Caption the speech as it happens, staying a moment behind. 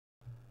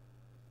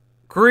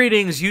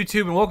Greetings,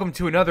 YouTube, and welcome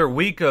to another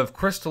week of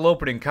crystal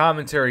opening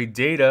commentary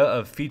data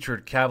of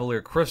featured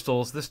Cavalier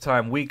crystals, this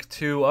time week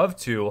 2 of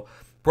 2,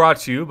 brought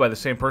to you by the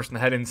same person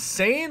that had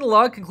insane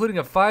luck, including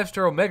a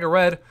 5-star Omega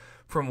Red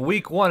from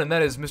week 1, and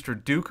that is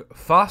Mr. Duke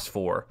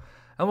Phosphor.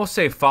 I almost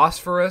say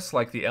phosphorus,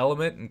 like the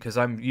element, because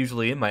I'm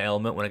usually in my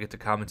element when I get to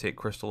commentate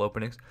crystal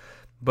openings.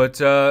 But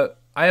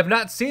I have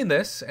not seen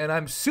this, and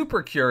I'm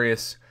super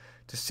curious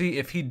to see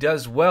if he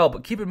does well.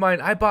 But keep in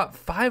mind, I bought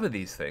 5 of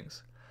these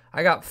things.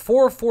 I got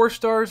 4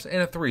 4-stars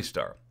and a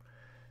 3-star.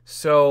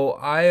 So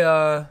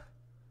I,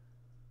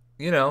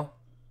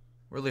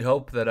 really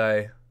hope that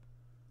I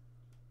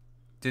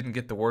didn't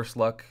get the worst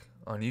luck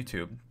on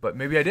YouTube. But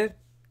maybe I did.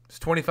 It's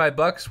 25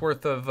 bucks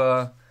worth of,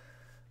 I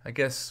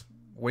guess,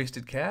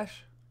 wasted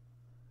cash.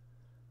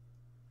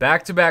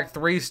 Back-to-back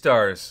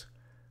 3-stars.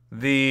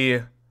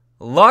 The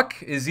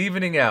luck is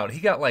evening out.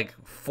 He got like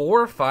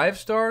 4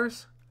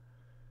 5-stars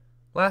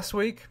last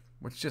week,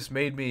 which just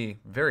made me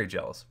very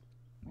jealous.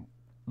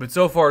 But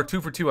so far,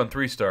 2 for 2 on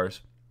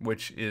 3-stars,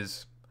 which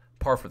is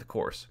par for the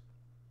course.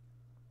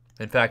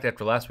 In fact,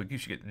 after last week, you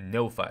should get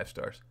no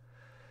 5-stars.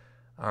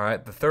 All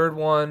right, the third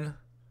one,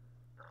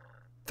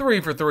 3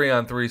 for 3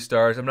 on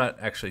 3-stars. I'm not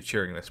actually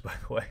cheering this, by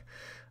the way.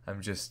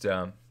 I'm just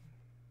kind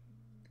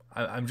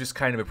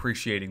of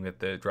appreciating that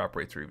the drop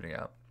rates are evening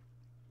out.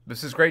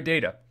 This is great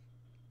data.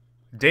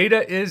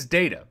 Data is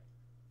data.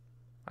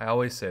 I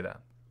always say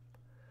that.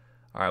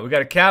 All right, we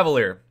got a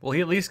Cavalier. Will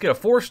he at least get a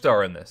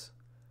 4-star in this?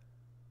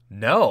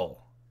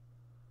 No.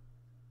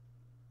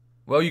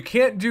 Well, you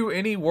can't do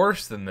any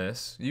worse than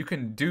this. You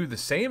can do the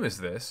same as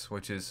this,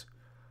 which is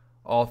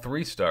all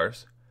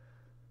 3-stars.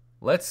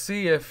 Let's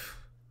see if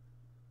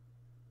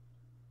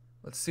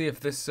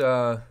this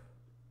ends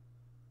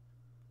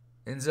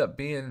up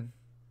being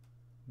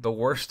the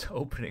worst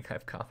opening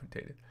I've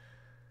commentated.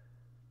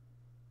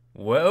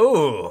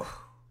 Whoa.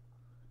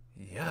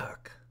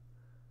 Yuck.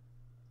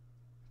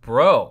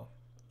 Bro.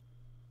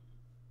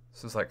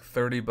 This is like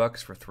 30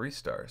 bucks for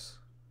 3-stars.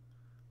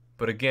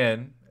 But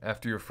again,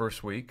 after your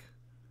first week,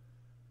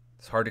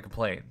 it's hard to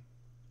complain.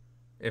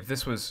 If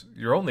this was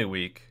your only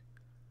week,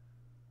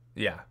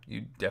 yeah,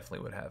 you definitely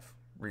would have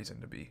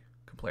reason to be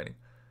complaining.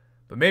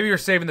 But maybe you're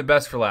saving the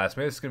best for last.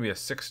 Maybe it's going to be a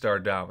 6-star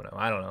domino.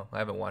 I don't know. I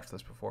haven't watched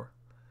this before.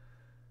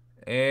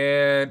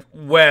 And,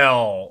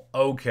 well,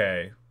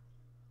 okay.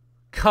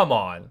 Come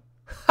on.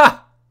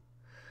 Ha!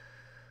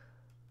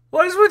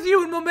 What is with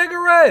you and Omega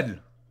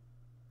Red?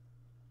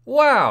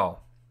 Wow.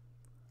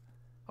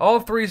 All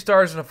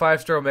 3-stars and a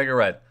 5-star Omega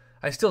Red.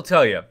 I still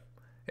tell you,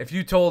 if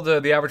you told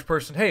the average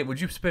person, hey,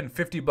 would you spend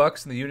 50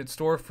 bucks in the unit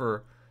store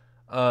for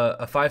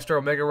a 5-star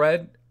Omega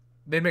Red?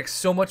 They'd make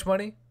so much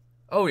money.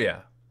 Oh,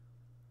 yeah.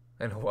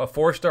 And a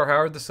 4-star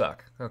Howard the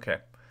Suck. Okay.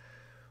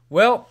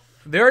 Well,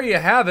 there you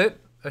have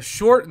it. A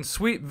short and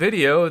sweet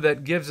video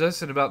that gives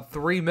us, in about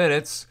 3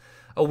 minutes,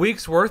 a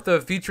week's worth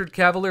of featured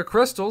Cavalier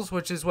crystals,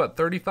 which is, what,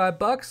 35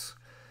 bucks?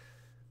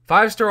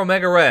 5-star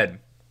Omega Red.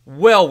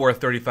 Well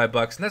worth 35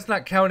 bucks, and that's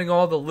not counting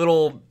all the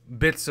little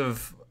bits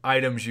of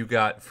items you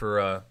got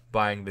for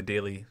buying the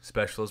daily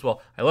special as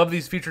well. I love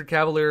these featured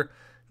Cavalier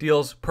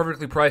deals,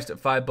 perfectly priced at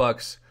 5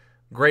 bucks.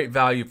 Great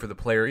value for the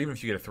player, even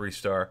if you get a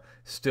 3-star.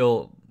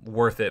 Still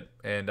worth it,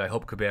 and I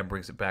hope Kabam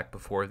brings it back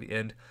before the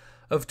end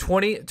of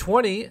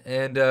 2020.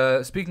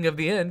 And speaking of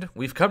the end,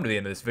 we've come to the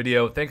end of this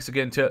video. Thanks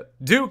again to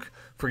Duke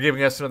for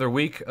giving us another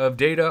week of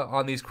data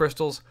on these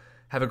crystals.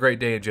 Have a great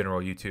day in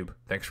general, YouTube.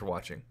 Thanks for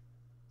watching.